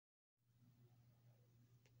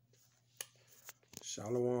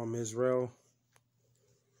Shalom, Israel.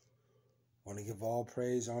 I want to give all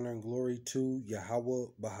praise, honor, and glory to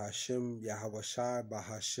YAHAWAH, BAHASHAM, YAHAWAHSHI,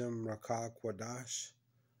 BAHASHAM, Rakah, Kwadash.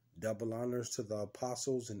 Double honors to the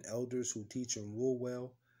apostles and elders who teach and rule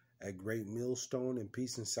well at Great Millstone, and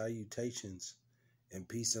peace and salutations, and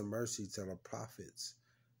peace and mercy to the prophets,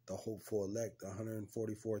 the hopeful elect, the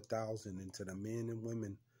 144,000, and to the men and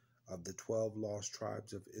women of the 12 lost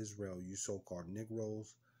tribes of Israel, you so-called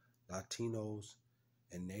Negroes, Latinos,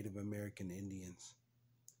 and Native American Indians.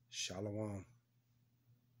 Shalom.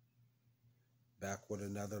 Back with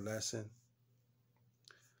another lesson.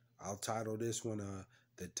 I'll title this one,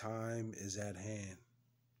 The Time is at Hand.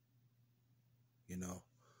 You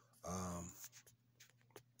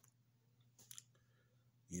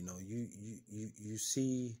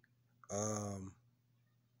see,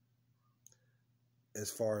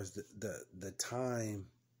 as far as the time,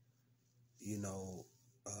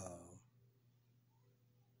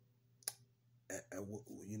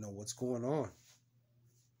 what's going on.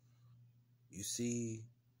 You see,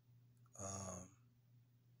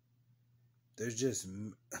 there's just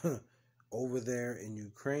over there in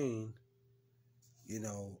Ukraine, they're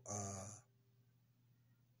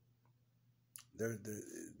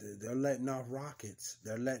letting off rockets.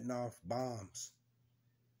 They're letting off bombs.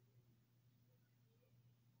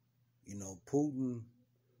 Putin,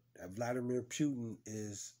 Vladimir Putin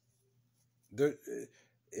is there.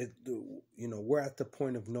 We're at the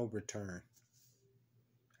point of no return.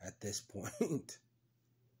 At this point,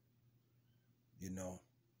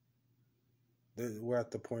 we're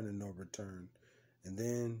at the point of no return, and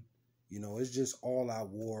then it's just all out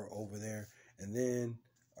war over there, and then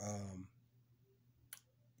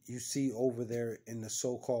you see over there in the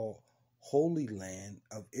so-called Holy Land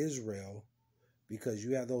of Israel, because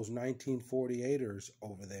you have those 1948ers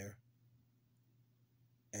over there,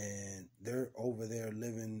 and they're over there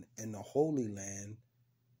living in the Holy Land,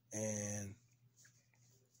 and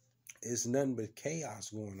it's nothing but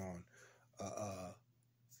chaos going on.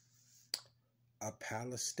 A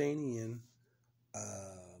Palestinian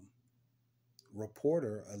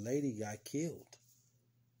reporter, a lady, got killed.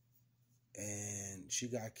 And she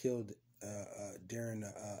got killed during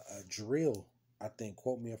a drill, I think.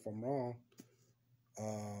 Quote me if I'm wrong.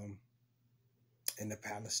 And the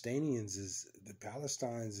Palestinians is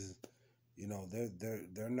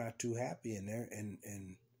they're not too happy, and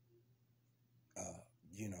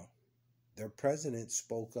their president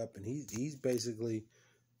spoke up, and he's basically,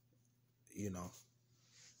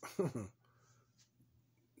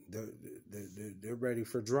 they're ready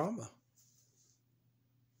for drama.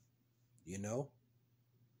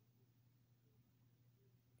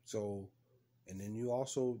 So, and then you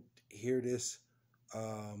also hear this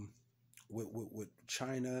with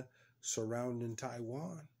China surrounding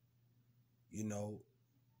Taiwan.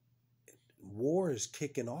 War is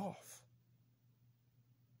kicking off.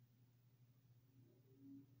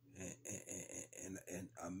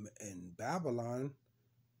 And Babylon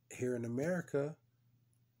here in America,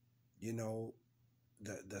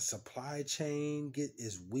 the supply chain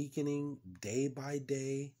is weakening day by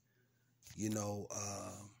day.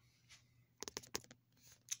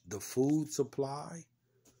 The food supply,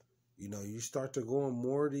 you start to go in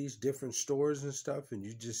more of these different stores and stuff, and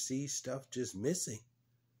you just see stuff just missing.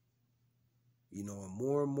 And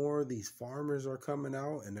more of these farmers are coming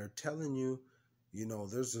out, and they're telling you,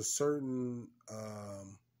 there's a certain,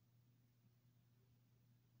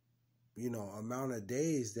 amount of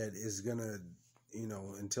days that is gonna,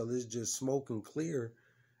 until it's just smoke and clear,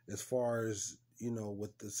 as far as,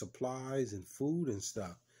 with the supplies and food and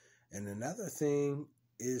stuff. And another thing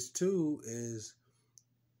is too,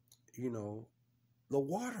 the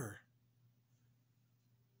water.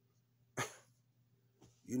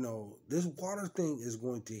 This water thing is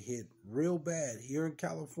going to hit real bad here in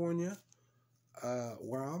California,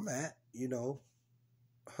 where I'm at,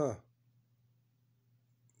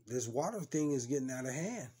 this water thing is getting out of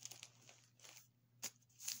hand.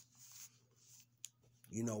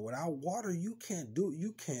 Without water, you can't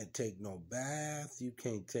take no bath, you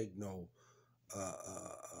can't take no,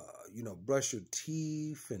 brush your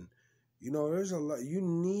teeth, and, there's a lot, you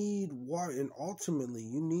need water, and ultimately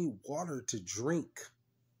you need water to drink.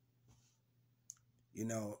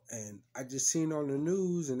 And I just seen on the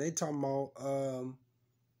news, and they talking about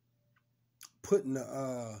putting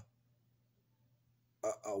a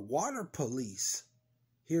water police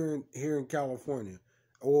here in California,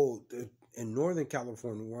 or in Northern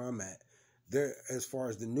California, where I'm at. There, as far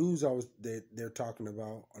as the news they're talking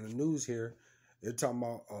about on the news here, they're talking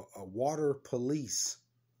about a water police.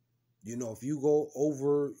 If you go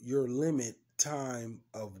over your limit time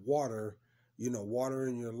of water,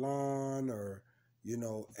 watering your lawn, or,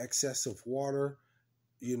 excessive water,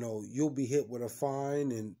 you'll be hit with a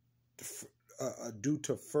fine, and due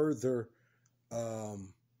to further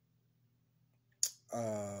um,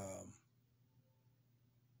 um,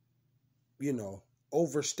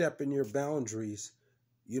 overstepping your boundaries,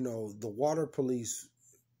 the water police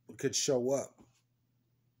could show up,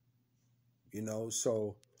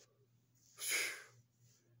 so,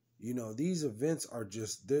 these events are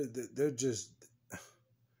just, they're just,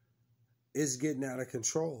 it's getting out of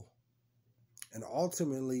control. And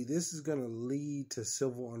ultimately, this is going to lead to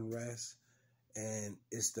civil unrest. And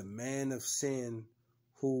it's the man of sin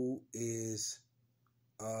who is,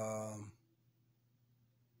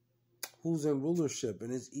 who's in rulership,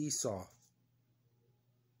 and it's Esau,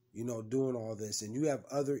 doing all this. And you have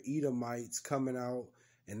other Edomites coming out,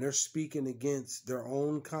 and they're speaking against their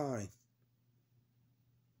own kind,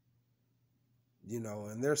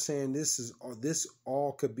 and they're saying this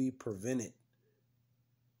all could be prevented.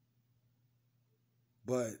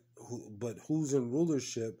 But who's in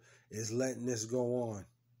rulership is letting this go on.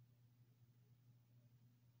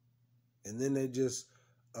 And then they just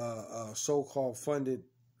so-called funded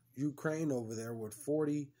Ukraine over there with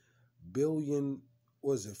 40 billion,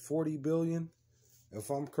 was it 40 billion? If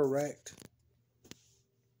I'm correct.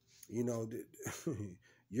 You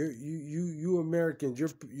Americans,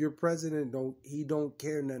 your president don't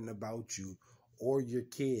care nothing about you or your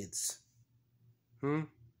kids. And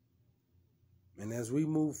as we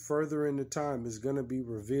move further into time, it's going to be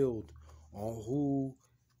revealed on who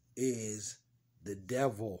is the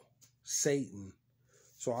devil, Satan.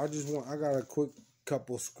 So I got a quick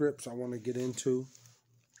couple scripts I want to get into.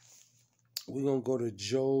 We're going to go to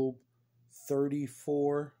Job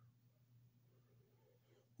 34.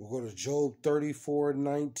 We'll go to Job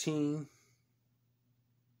 34:19.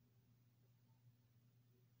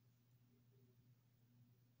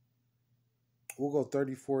 We'll go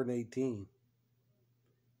 34:18.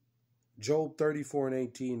 Job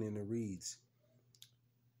 34:18, and it reads,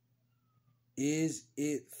 "Is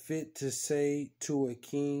it fit to say to a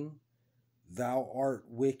king, thou art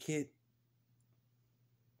wicked,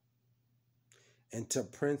 and to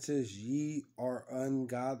princes, ye are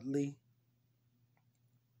ungodly?"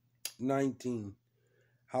 19.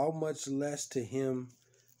 "How much less to him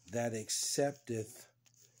that accepteth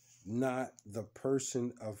not the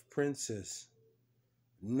person of princes,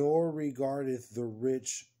 nor regardeth the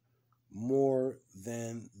rich more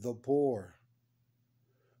than the poor,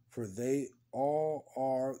 for they all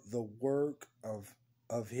are the work of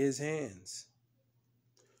his hands."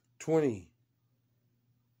 20.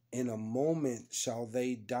 "In a moment shall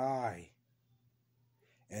they die,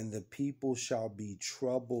 and the people shall be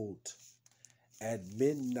troubled at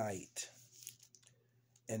midnight,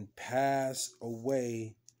 and pass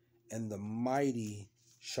away, and the mighty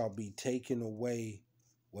shall be taken away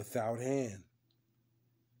without hand."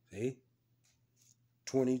 See?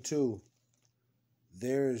 22.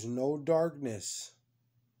 "There is no darkness,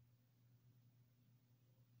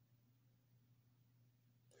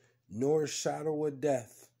 nor shadow of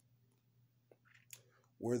death,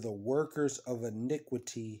 where the workers of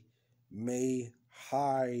iniquity may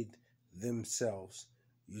hide themselves."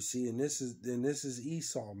 You see, and this is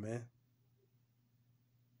Esau, man.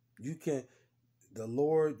 You can't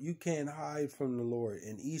hide from the Lord.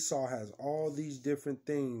 And Esau has all these different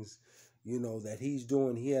things, that he's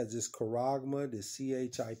doing. He has this charagma, this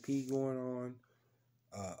CHIP going on.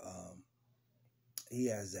 He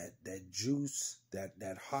has that juice,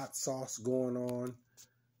 that hot sauce going on.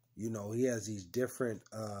 He has these different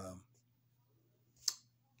as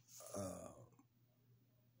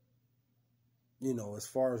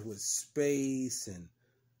far as with space and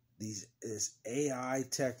this AI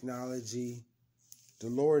technology. The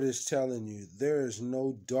Lord is telling you there is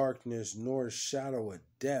no darkness nor shadow of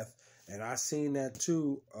death. And I seen that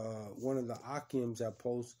too. One of the Akims that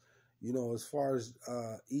post, as far as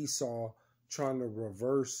Esau trying to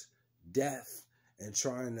reverse death and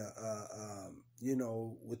trying to,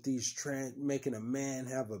 with these making a man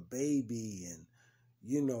have a baby, and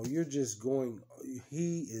you're just going.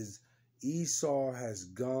 Esau has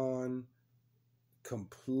gone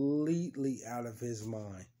completely out of his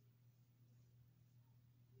mind.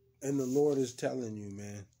 And the Lord is telling you,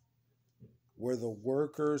 man, where the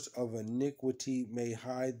workers of iniquity may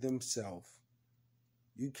hide themselves.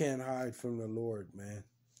 You can't hide from the Lord, man.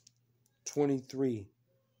 23.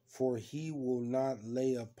 "For he will not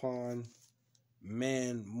lay upon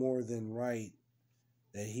man more than right,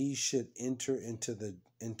 that he should enter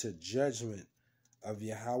into judgment of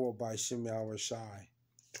YAHAWAHSHI.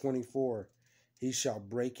 24. "He shall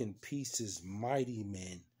break in pieces mighty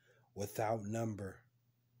men without number,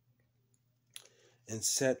 and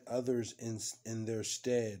set others in their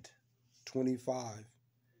stead. 25.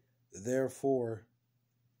 Therefore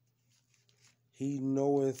he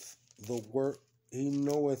knoweth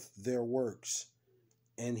their works,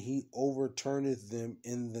 and he overturneth them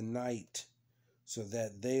in the night, so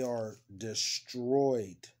that they are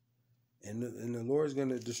destroyed. And the Lord is going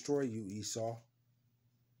to destroy you, Esau.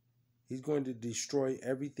 He's going to destroy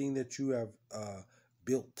everything that you have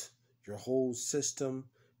built, your whole system,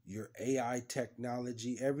 your AI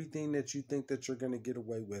technology, everything that you think that you're going to get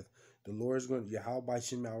away with. The Lord is going to,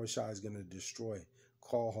 YAHAWAHSHI is going to destroy.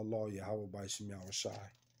 Call halal YAHAWAHSHI.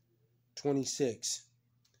 26.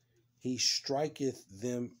 He striketh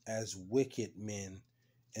them as wicked men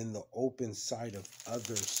in the open sight of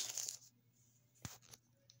others,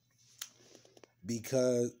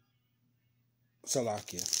 because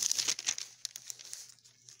Salakia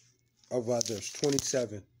of others.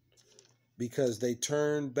 27. Because they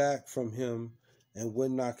turned back from him and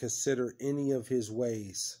would not consider any of his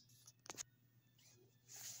ways.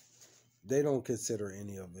 They don't consider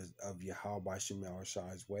any of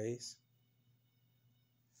YAHAWAHSHI's ways.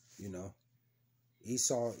 You know,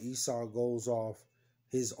 Esau goes off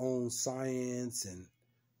his own science, and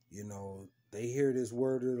you know, they hear this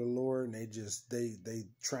word of the Lord and they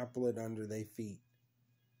trample it under their feet.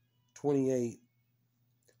 28.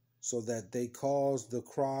 So that they cause the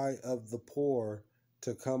cry of the poor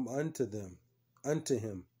to come unto him,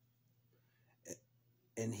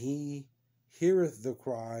 and he heareth the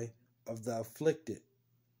cry of the afflicted.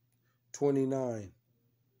 29.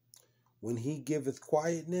 When he giveth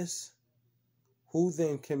quietness, who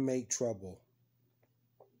then can make trouble?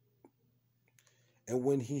 And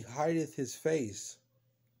when he hideth his face,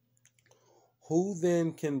 who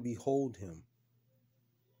then can behold him?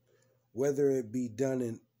 Whether it be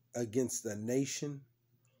done against a nation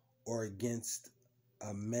or against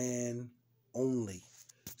a man only.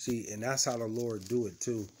 See, and that's how the Lord do it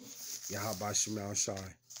too.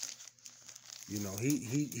 YAHAWAHSHI. You know,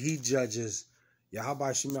 he judges.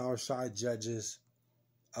 YAHAWAHSHI judges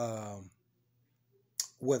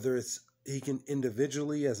whether he can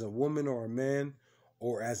individually as a woman or a man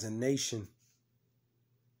or as a nation.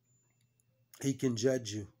 He can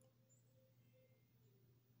judge you.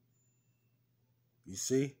 You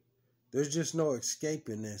see? There's just no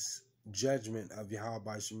escaping this judgment of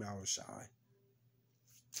YAHAWAHSHI.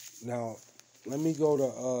 Now, let me go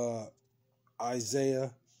to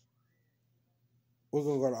Isaiah. We're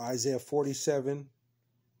going to go to Isaiah 47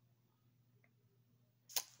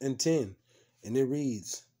 and 10. And it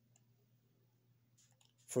reads,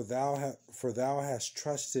 For thou hast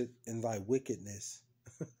trusted in thy wickedness.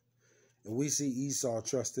 And we see Esau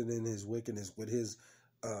trusted in his wickedness with his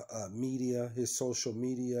media, his social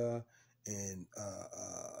media, and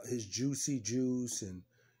his juicy juice, and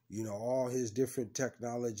you know, all his different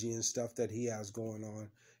technology and stuff that he has going on.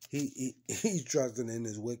 He's trusting in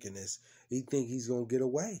his wickedness. He think he's gonna get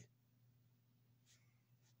away.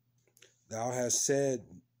 Thou hast said,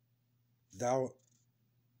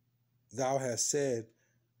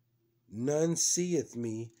 none seeth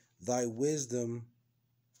me. Thy wisdom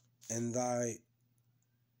and thy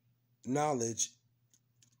knowledge,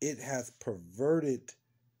 it hath perverted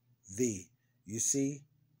thee. You see,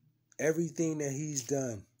 everything that he's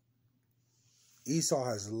done. Esau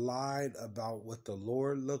has lied about what the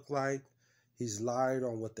Lord looked like. He's lied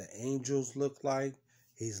on what the angels look like.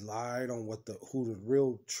 He's lied on who the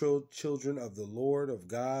real children of the Lord of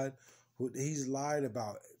God. He's lied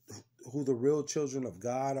about who the real children of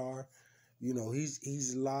God are. You know,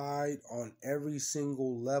 he's lied on every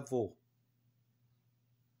single level.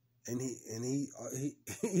 And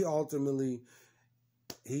he ultimately,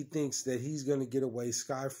 he thinks that he's going to get away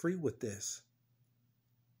scot-free with this,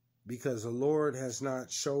 because the Lord has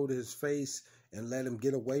not showed his face and let him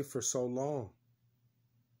get away for so long.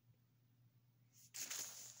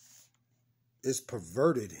 It's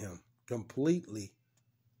perverted him completely.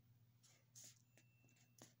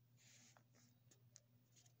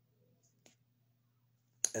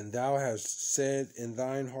 And thou hast said in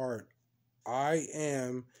thine heart, I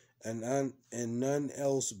am, and none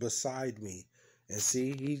else beside me. And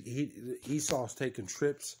see, Esau's taking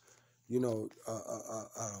trips, you know,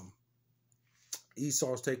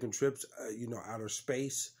 Esau's taking trips, you know, outer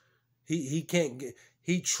space. He can't get.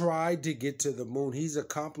 He tried to get to the moon. He's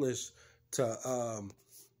accomplished to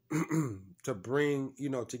to bring, you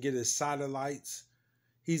know, to get his satellites.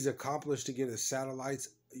 He's accomplished to get his satellites,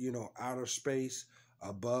 you know, outer space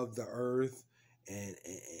above the earth, and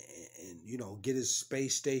you know, get his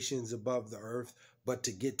space stations above the earth. But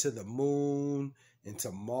to get to the moon and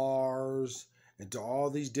to Mars into all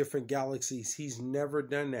these different galaxies. He's never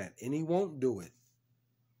done that, and he won't do it.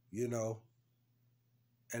 You know.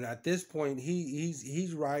 And at this point,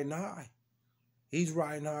 he's riding high. He's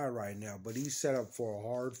riding high right now, but he's set up for a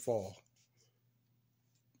hard fall.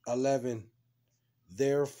 11.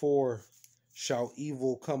 Therefore shall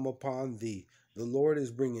evil come upon thee. The Lord is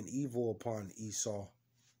bringing evil upon Esau.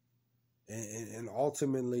 And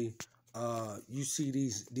ultimately, you see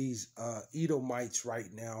these Edomites right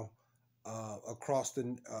now across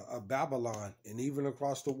the Babylon and even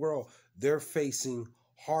across the world. They're facing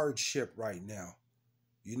hardship right now.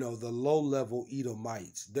 You know, the low-level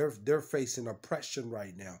Edomites, they're facing oppression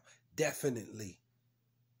right now. Definitely.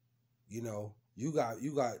 You know, you got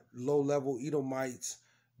low-level Edomites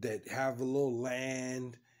that have a little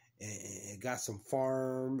land and got some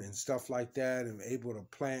farm and stuff like that, and able to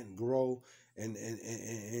plant and grow, and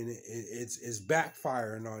it's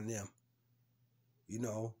backfiring on them. You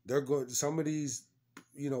know, they're going. Some of these,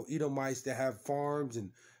 you know, Edomites that have farms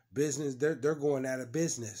and business, they're going out of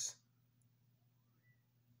business.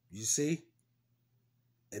 You see?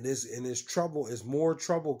 And there's trouble, it's more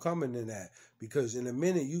trouble coming than that. Because in a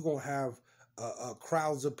minute, you're going to have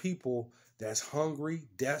crowds of people that's hungry,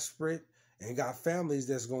 desperate, and got families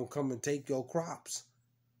that's going to come and take your crops.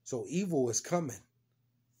 So evil is coming.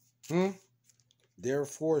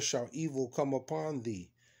 Therefore shall evil come upon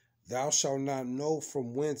thee. Thou shalt not know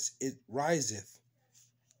from whence it riseth.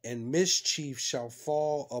 And mischief shall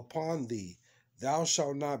fall upon thee. Thou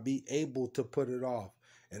shalt not be able to put it off.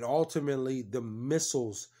 And ultimately, the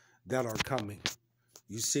missiles that are coming.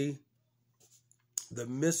 You see? The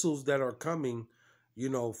missiles that are coming, you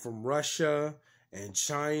know, from Russia and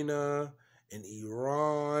China and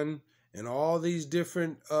Iran and all these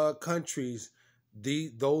different countries,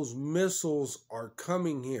 those missiles are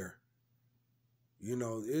coming here. You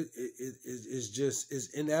know, it's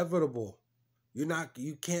inevitable. You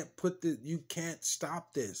can't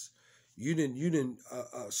stop this. You didn't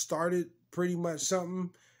started pretty much something,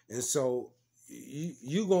 and so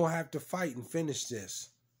you gonna have to fight and finish this.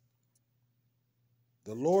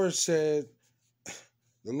 The Lord said,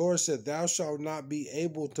 thou shalt not be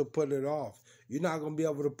able to put it off. You're not gonna be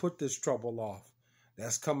able to put this trouble off.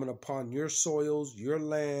 That's coming upon your soils, your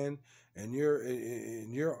land, and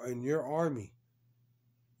your army,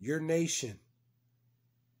 your nation.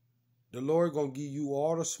 The Lord gonna give you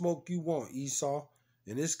all the smoke you want, Esau,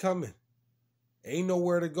 and it's coming. Ain't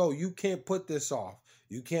nowhere to go. You can't put this off.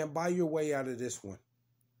 You can't buy your way out of this one.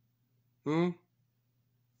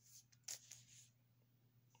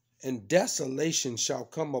 And desolation shall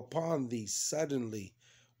come upon thee suddenly,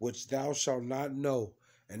 which thou shalt not know.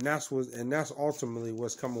 And that's ultimately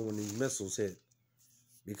what's coming when these missiles hit.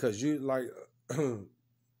 Because you like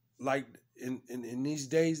in these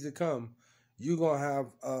days to come, you're gonna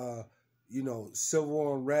have you know,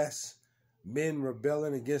 civil unrest, men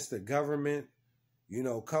rebelling against the government, you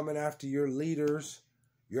know, coming after your leaders,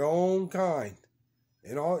 your own kind,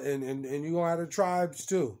 and you're gonna have the tribes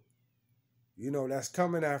too. You know, that's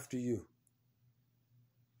coming after you.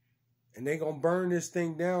 And they're gonna burn this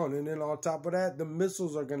thing down, and then on top of that, the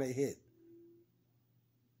missiles are gonna hit.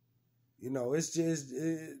 You know, it's just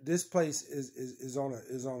this place is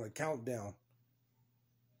on a countdown.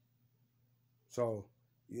 So,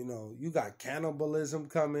 you know, you got cannibalism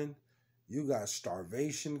coming, you got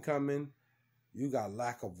starvation coming, you got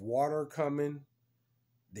lack of water coming,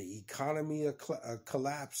 the economy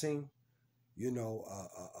collapsing, you know,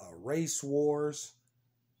 race wars,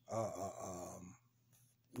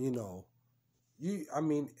 you know,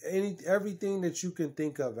 everything that you can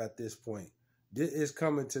think of at this point is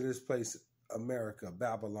coming to this place, America,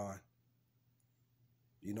 Babylon.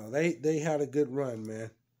 You know, they had a good run,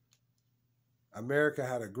 man. America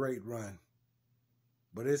had a great run,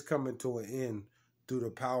 but it's coming to an end through the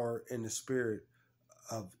power and the spirit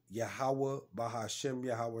of Yahawah, BAHASHAM,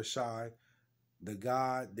 YAHAWAHSHI, the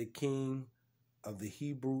God, the King of the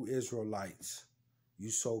Hebrew Israelites. You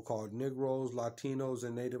so-called Negroes, Latinos,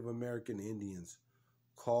 and Native American Indians,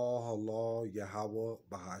 call Allah, Yahawah,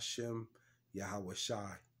 BAHASHAM,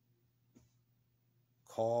 YAHAWAHSHI.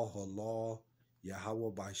 Call Allah,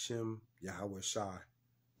 Yahawah, BAHASHAM, YAHAWAHSHI.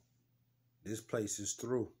 This place is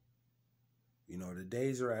through. You know, the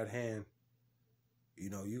days are at hand. You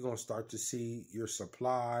know, you're going to start to see your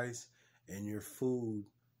supplies and your food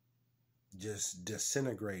just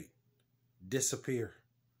disintegrate, disappear.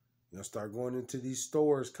 You'll start going into these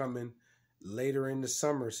stores coming later in the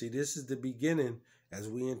summer. See, this is the beginning as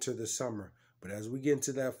we enter the summer. But as we get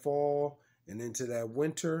into that fall and into that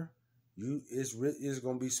winter, it's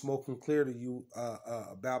going to be smoking clear to you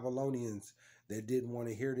Babylonians that didn't want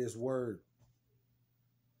to hear this word.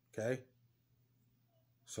 Okay?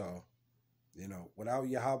 So, you know, without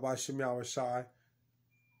YAHAWAHSHI, YAHAWAHSHI,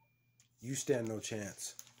 you stand no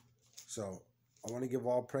chance. So, I want to give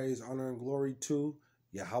all praise, honor, and glory to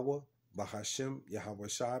Yahawah, BAHASHAM,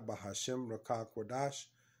 YAHAWAHSHI, BAHASHAM, Rakah Kwadash.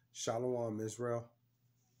 Shalom, Israel.